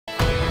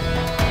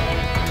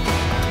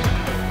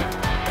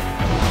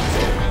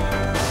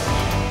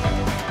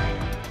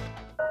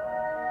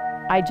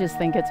I just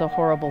think it's a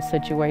horrible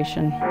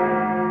situation.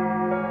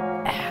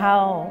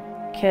 How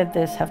could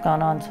this have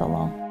gone on so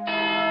long?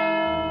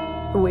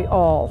 We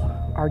all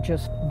are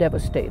just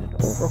devastated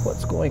over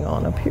what's going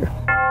on up here.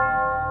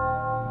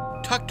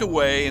 Tucked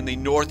away in the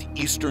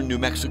northeastern New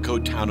Mexico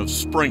town of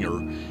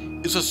Springer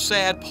is a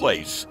sad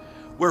place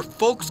where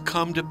folks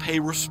come to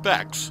pay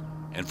respects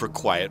and for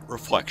quiet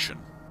reflection.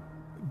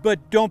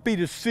 But don't be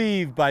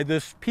deceived by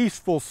this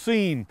peaceful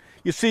scene.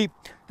 You see,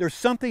 there's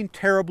something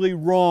terribly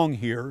wrong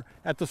here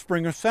at the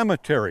Springer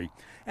Cemetery,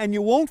 and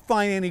you won't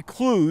find any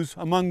clues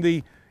among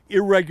the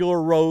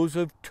irregular rows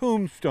of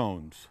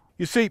tombstones.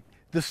 You see,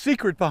 the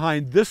secret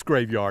behind this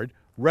graveyard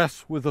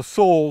rests with the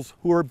souls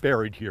who are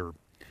buried here.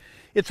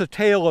 It's a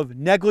tale of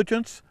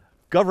negligence,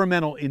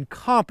 governmental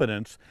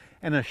incompetence,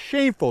 and a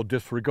shameful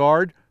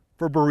disregard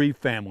for bereaved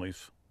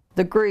families.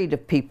 The greed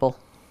of people,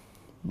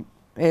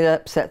 it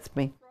upsets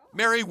me.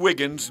 Mary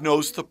Wiggins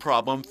knows the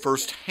problem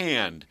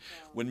firsthand.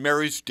 When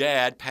Mary's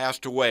dad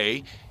passed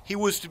away, he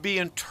was to be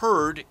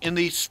interred in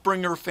the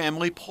Springer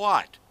family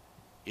plot.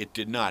 It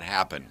did not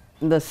happen.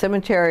 The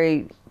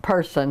cemetery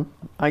person,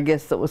 I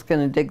guess, that was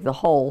going to dig the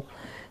hole,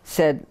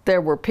 said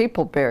there were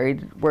people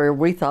buried where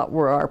we thought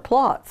were our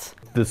plots.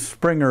 The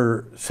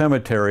Springer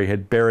Cemetery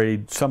had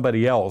buried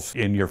somebody else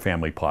in your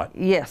family plot.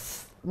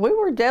 Yes. We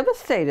were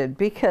devastated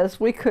because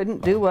we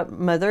couldn't do what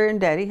Mother and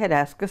Daddy had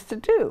asked us to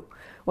do,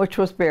 which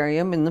was bury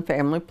them in the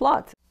family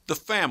plots. The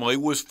family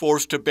was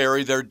forced to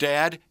bury their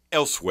dad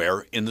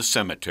elsewhere in the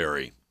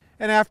cemetery.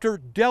 And after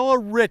Della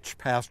Rich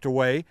passed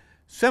away,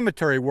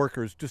 cemetery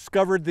workers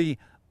discovered the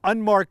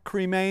unmarked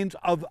cremains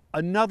of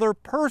another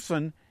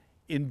person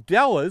in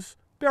Della's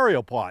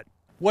burial plot.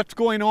 What's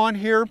going on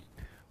here?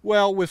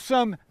 Well, with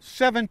some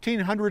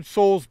 1,700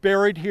 souls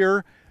buried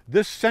here,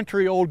 this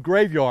century-old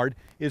graveyard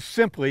is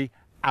simply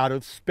out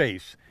of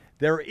space.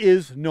 There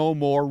is no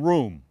more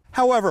room.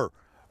 However,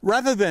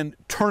 rather than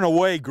turn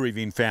away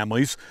grieving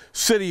families,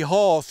 City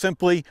Hall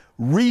simply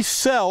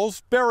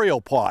resells burial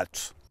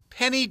plots.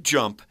 Penny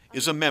Jump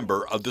is a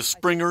member of the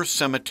Springer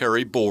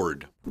Cemetery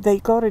Board. They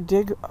go to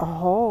dig a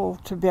hole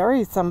to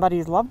bury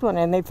somebody's loved one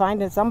and they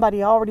find that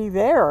somebody already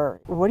there.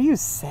 What do you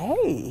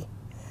say?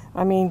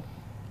 I mean,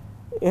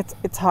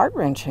 it's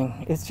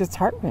heart-wrenching. It's just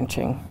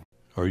heart-wrenching.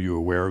 Are you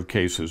aware of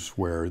cases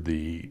where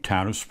the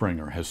town of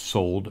Springer has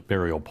sold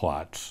burial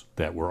plots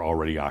that were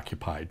already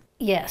occupied?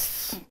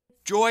 Yes.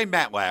 Joy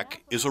Matlack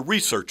is a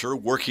researcher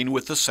working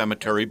with the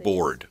cemetery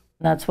board.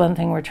 That's one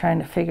thing we're trying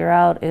to figure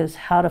out is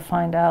how to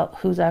find out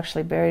who's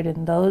actually buried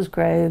in those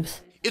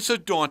graves. It's a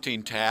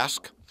daunting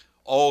task.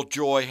 All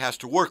Joy has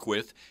to work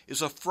with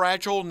is a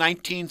fragile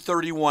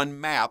 1931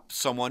 map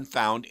someone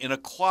found in a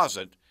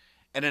closet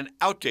and an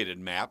outdated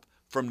map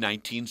from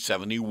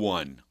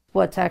 1971.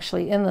 What's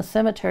actually in the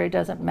cemetery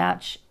doesn't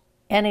match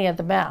any of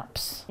the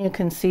maps. You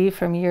can see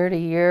from year to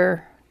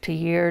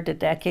year to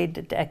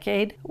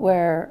decade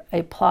where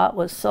a plot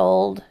was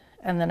sold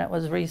and then it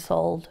was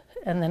resold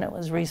and then it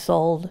was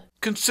resold.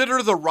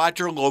 Consider the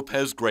Roger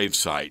Lopez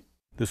gravesite.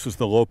 This is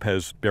the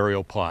Lopez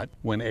burial plot.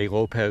 When A.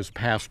 Lopez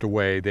passed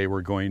away, they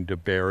were going to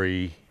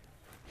bury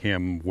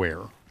him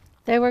where?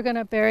 They were going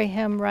to bury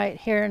him right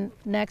here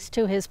next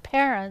to his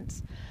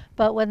parents,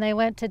 but when they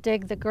went to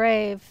dig the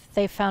grave,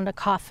 they found a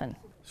coffin.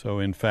 So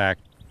in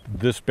fact,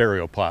 this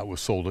burial plot was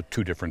sold to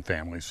two different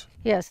families.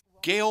 Yes.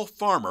 Gail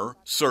Farmer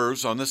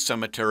serves on the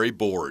cemetery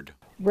board.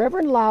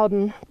 Reverend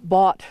Loudon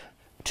bought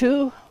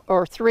 2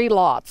 or 3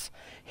 lots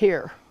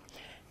here,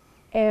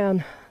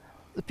 and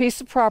the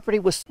piece of property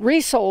was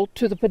resold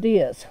to the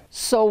Padillas.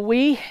 So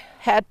we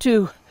had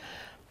to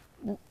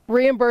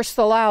reimburse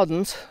the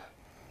Loudons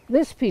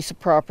this piece of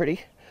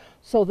property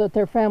so that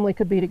their family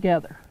could be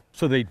together.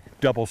 So they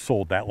double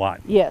sold that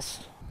lot?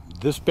 Yes.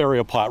 This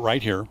burial plot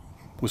right here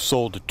was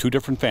sold to 2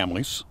 different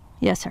families.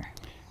 Yes, sir.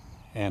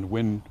 And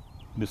when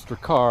Mr.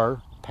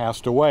 Carr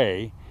passed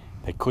away,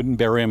 they couldn't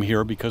bury him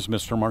here because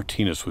Mr.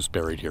 Martinez was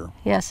buried here.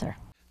 Yes, sir.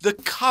 The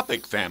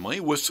Kopic family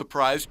was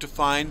surprised to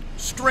find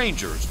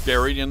strangers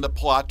buried in the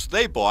plots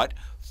they bought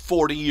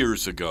 40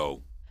 years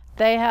ago.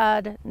 They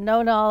had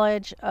no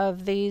knowledge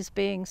of these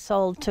being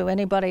sold to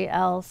anybody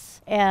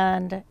else,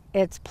 and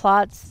it's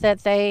plots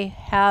that they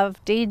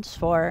have deeds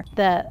for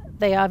that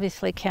they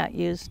obviously can't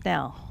use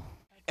now.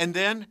 And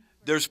then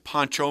there's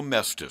Pancho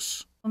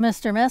Mestis.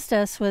 Mr.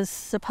 Mestis was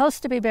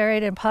supposed to be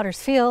buried in Potter's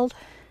Field.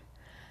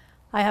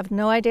 I have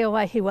no idea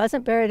why he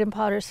wasn't buried in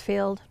Potter's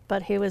Field,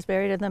 but he was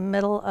buried in the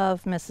middle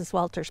of Mrs.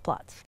 Walters'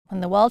 plots.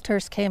 When the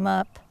Walters came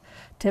up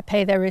to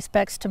pay their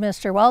respects to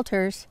Mr.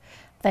 Walters,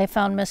 they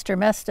found Mr.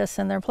 Mestis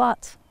in their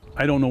plots.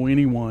 I don't know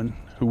anyone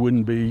who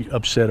wouldn't be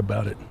upset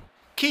about it.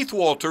 Keith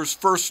Walters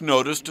first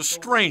noticed a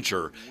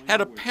stranger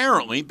had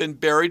apparently been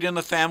buried in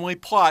the family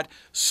plot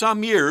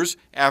some years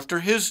after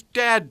his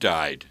dad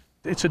died.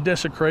 It's a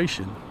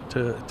desecration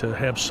to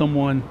have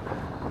someone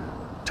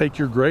take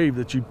your grave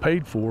that you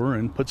paid for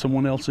and put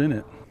someone else in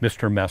it.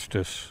 Mr.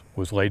 Mestis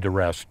was laid to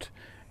rest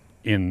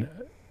in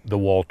the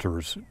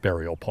Walters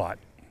burial plot.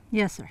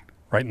 Yes, sir.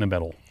 Right in the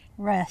middle.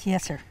 Right,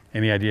 yes, sir.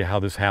 Any idea how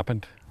this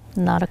happened?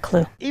 Not a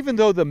clue. Even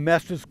though the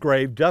Mestis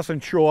grave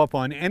doesn't show up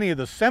on any of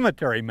the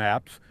cemetery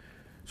maps,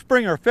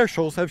 Springer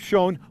officials have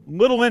shown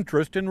little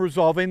interest in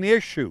resolving the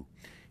issue.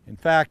 In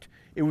fact,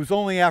 it was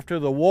only after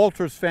the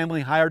Walters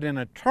family hired an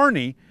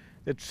attorney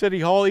that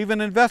City Hall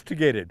even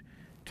investigated.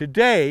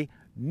 Today,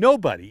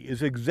 nobody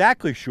is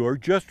exactly sure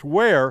just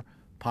where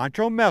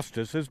Pancho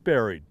Mestis is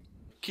buried.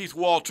 Keith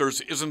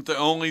Walters isn't the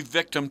only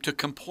victim to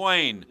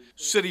complain.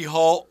 City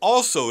Hall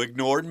also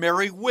ignored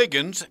Mary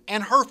Wiggins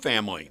and her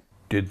family.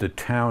 Did the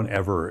town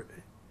ever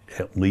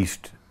at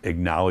least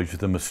acknowledge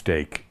the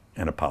mistake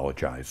and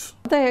apologize?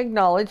 They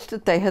acknowledged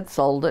that they had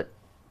sold it,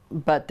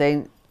 but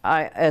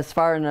as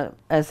far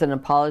as an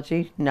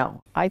apology,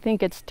 no. I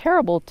think it's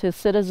terrible to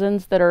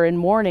citizens that are in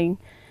mourning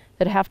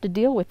that have to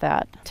deal with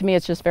that. To me,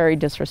 it's just very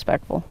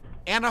disrespectful.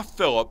 Anna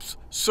Phillips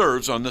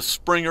serves on the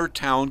Springer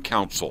Town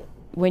Council.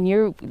 When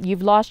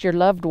you've lost your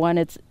loved one,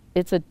 it's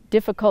a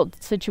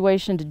difficult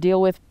situation to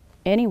deal with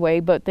anyway,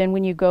 but then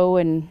when you go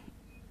and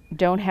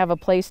don't have a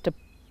place to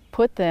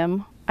put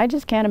them, I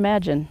just can't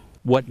imagine.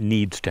 What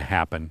needs to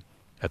happen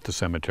at the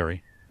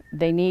cemetery?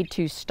 They need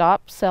to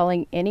stop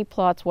selling any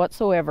plots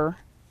whatsoever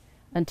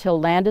until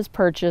land is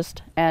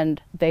purchased and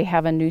they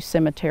have a new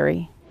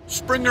cemetery.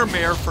 Springer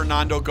Mayor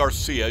Fernando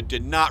Garcia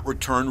did not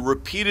return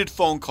repeated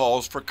phone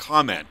calls for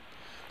comment,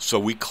 so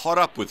we caught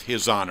up with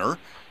His Honor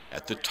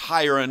at the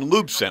Tire and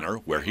Lube Center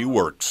where he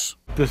works.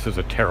 This is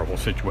a terrible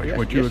situation. Yes,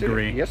 Would you yes,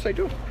 agree? Yes, I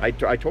do. I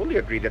totally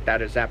agree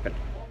that has happened.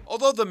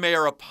 Although the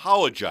mayor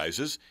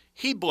apologizes,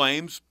 he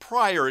blames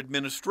prior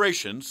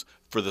administrations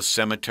for the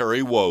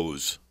cemetery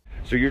woes.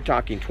 So you're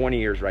talking 20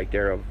 years right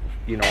there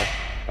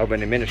of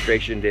an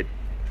administration that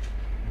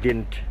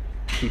didn't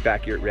keep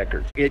accurate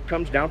records. It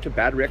comes down to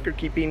bad record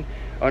keeping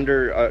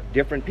under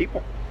different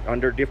people,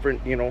 under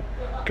different,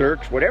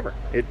 clerks, whatever.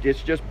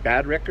 It's just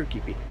bad record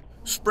keeping.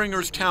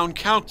 Springer's town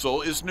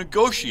council is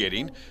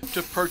negotiating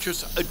to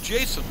purchase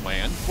adjacent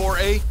land for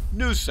a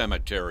new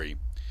cemetery.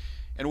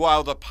 And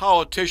while the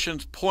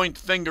politicians point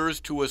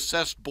fingers to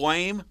assess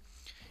blame,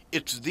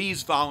 it's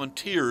these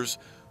volunteers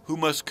who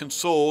must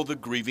console the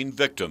grieving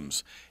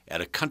victims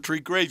at a country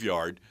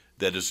graveyard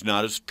that is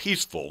not as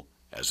peaceful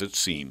as it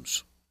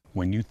seems.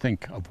 When you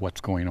think of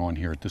what's going on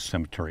here at this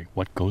cemetery,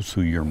 what goes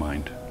through your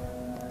mind?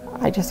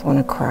 I just want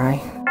to cry.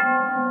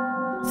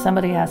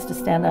 Somebody has to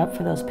stand up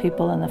for those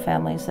people and the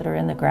families that are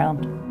in the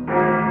ground.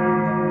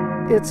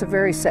 It's a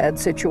very sad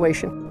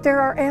situation.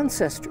 They're our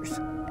ancestors,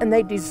 and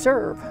they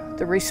deserve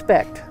the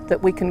respect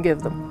that we can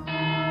give them.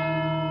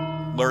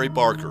 Larry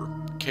Barker,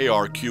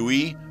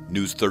 KRQE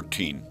News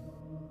 13.